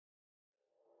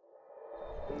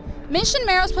Mission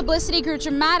Marrow's publicity grew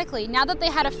dramatically now that they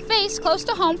had a face close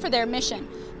to home for their mission.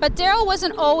 But Daryl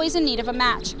wasn't always in need of a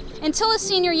match. Until his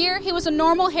senior year, he was a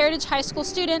normal Heritage High School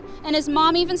student, and his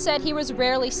mom even said he was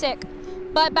rarely sick.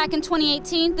 But back in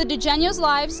 2018, the DeGenio's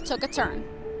lives took a turn.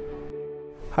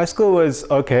 High school was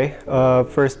okay.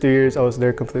 First 3 years I was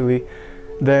there completely.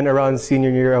 Then around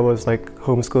senior year I was like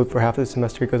homeschooled for half the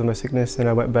semester because of my sickness, and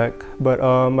I went back. But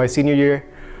my senior year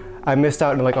I missed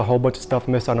out on like a whole bunch of stuff.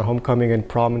 I missed out on homecoming and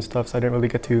prom and stuff, so I didn't really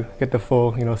get to get the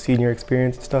full, senior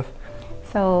experience and stuff.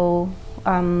 So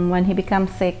when he became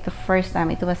sick the first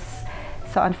time, it was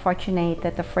so unfortunate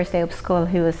that the first day of school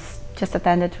he was just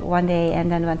attended one day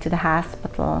and then went to the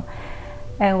hospital.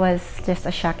 It was just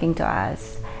a shocking to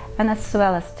us, and as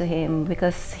well as to him,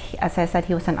 because as I said,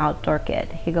 he was an outdoor kid.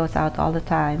 He goes out all the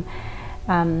time.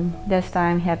 This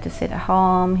time he had to sit at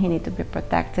home. He needed to be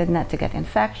protected not to get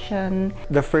infection.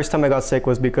 The first time I got sick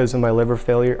was because of my liver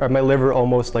failure. My liver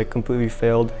almost like completely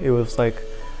failed. It was like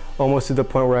almost to the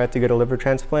point where I had to get a liver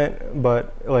transplant,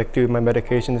 but like through my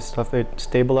medication and stuff it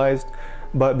stabilized.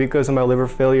 But because of my liver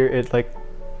failure, it like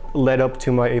led up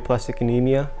to my aplastic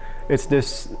anemia. It's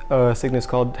this sickness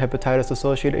called hepatitis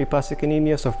associated aplastic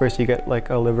anemia. So first you get like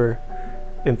a liver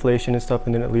inflation and stuff,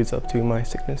 and then it leads up to my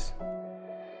sickness.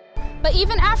 But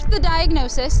even after the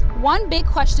diagnosis, one big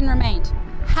question remained.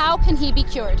 How can he be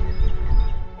cured?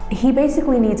 He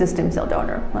basically needs a stem cell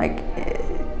donor.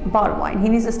 Bottom line, he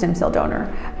needs a stem cell donor.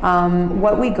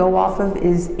 What we go off of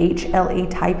is HLA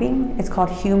typing. It's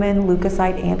called human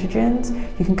leukocyte antigens.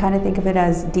 You can kind of think of it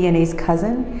as DNA's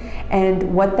cousin.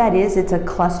 And what that is, it's a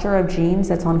cluster of genes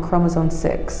that's on chromosome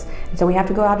 6. And so we have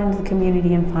to go out into the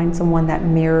community and find someone that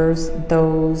mirrors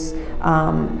those,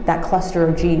 that cluster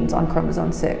of genes on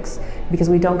chromosome 6, because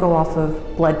we don't go off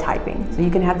of blood typing. So you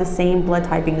can have the same blood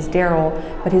typing as Daryl,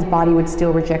 but his body would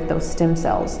still reject those stem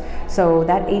cells. So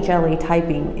that HLA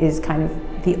typing is kind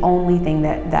of the only thing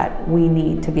that we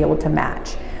need to be able to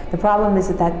match. The problem is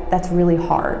that's really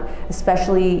hard,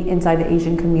 especially inside the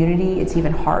Asian community. It's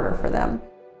even harder for them.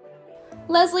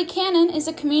 Leslie Cannon is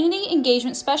a community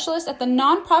engagement specialist at the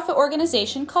nonprofit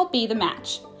organization called Be the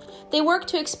Match. They work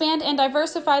to expand and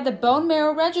diversify the bone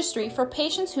marrow registry for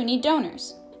patients who need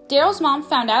donors. Daryl's mom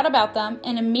found out about them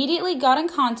and immediately got in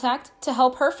contact to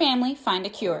help her family find a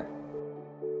cure.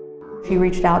 She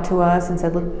reached out to us and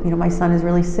said, look, my son is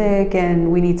really sick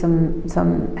and we need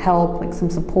some help, like some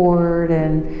support,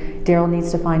 and Daryl needs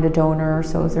to find a donor,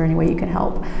 so is there any way you can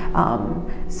help?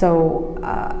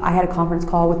 I had a conference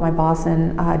call with my boss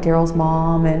and Daryl's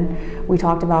mom, and we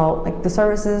talked about like the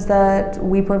services that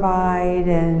we provide,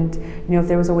 and if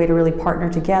there was a way to really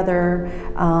partner together,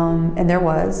 and there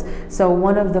was. So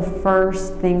one of the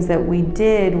first things that we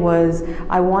did was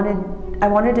I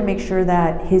wanted to make sure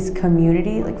that his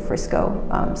community, like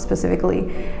Frisco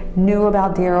specifically, knew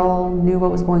about Daryl, knew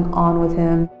what was going on with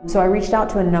him. So I reached out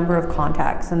to a number of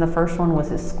contacts, and the first one was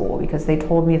his school, because they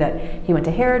told me that he went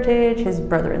to Heritage, his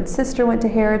brother and sister went to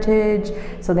Heritage,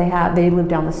 so they lived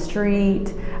down the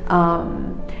street.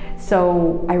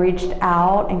 So I reached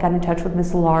out and got in touch with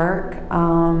Miss Lark,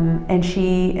 and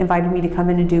she invited me to come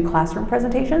in and do classroom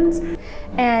presentations.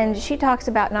 And she talks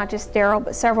about not just Daryl,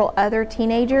 but several other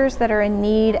teenagers that are in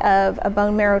need of a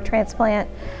bone marrow transplant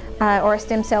or a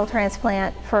stem cell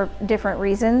transplant for different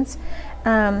reasons.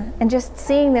 And just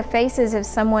seeing the faces of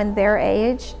someone their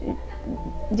age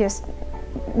just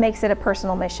makes it a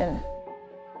personal mission.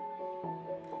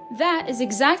 That is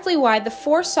exactly why the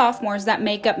 4 sophomores that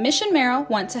make up Mission Marrow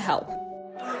want to help.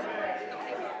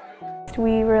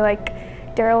 We were like,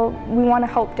 Daryl, we want to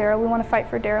help Daryl, we want to fight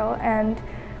for Daryl, and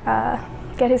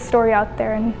get his story out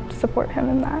there and support him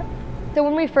in that. So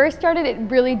when we first started,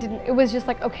 it was just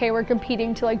like, okay, we're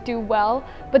competing to like do well.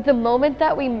 But the moment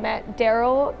that we met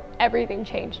Daryl, everything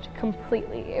changed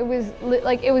completely. It was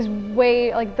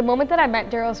way, like the moment that I met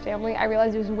Daryl's family, I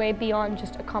realized it was way beyond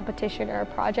just a competition or a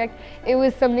project. It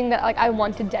was something that like I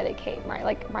want to dedicate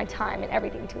my time and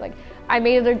everything to. Like I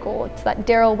made it a goal so that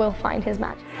Daryl will find his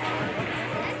match.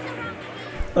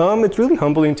 It's really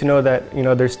humbling to know that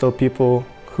there's still people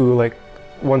who, like,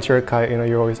 once you're a coyote,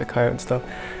 you're always a coyote and stuff.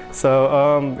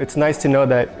 So it's nice to know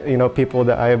that people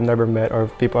that I have never met or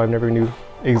people I never knew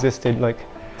existed like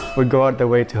would go out their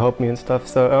way to help me and stuff.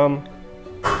 So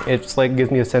it's like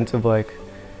gives me a sense of like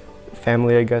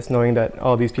family, I guess, knowing that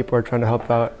all these people are trying to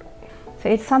help out. So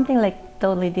it's something like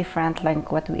totally different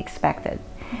like what we expected,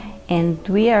 and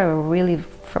we are really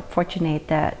fortunate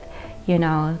that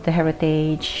the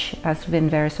Heritage has been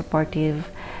very supportive.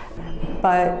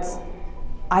 But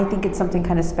I think it's something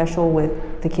kind of special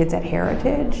with the kids at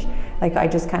Heritage. Like I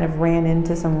just kind of ran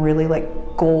into some really like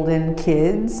golden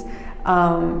kids,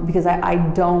 because I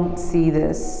don't see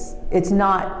this it's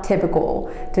not typical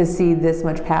to see this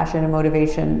much passion and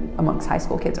motivation amongst high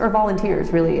school kids or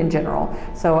volunteers really in general.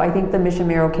 So I think the Mission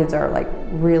Marrow kids are like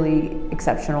really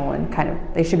exceptional and kind of,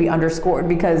 they should be underscored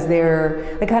because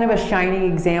they're kind of a shining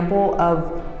example of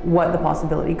what the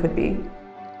possibility could be.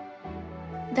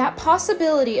 That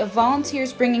possibility of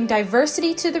volunteers bringing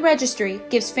diversity to the registry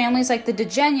gives families like the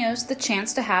DeGenios the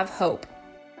chance to have hope.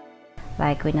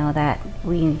 Like we know that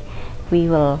we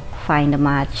will find a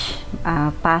match,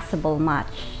 possible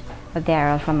match of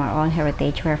Daryl from our own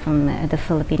heritage. We're from the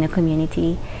Filipino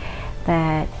community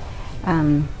that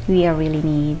we really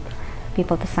need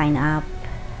people to sign up.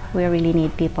 We really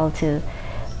need people to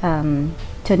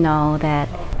know that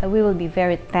we will be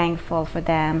very thankful for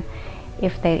them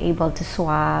if they're able to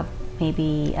swab.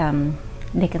 Maybe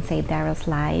they can save Daryl's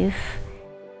life.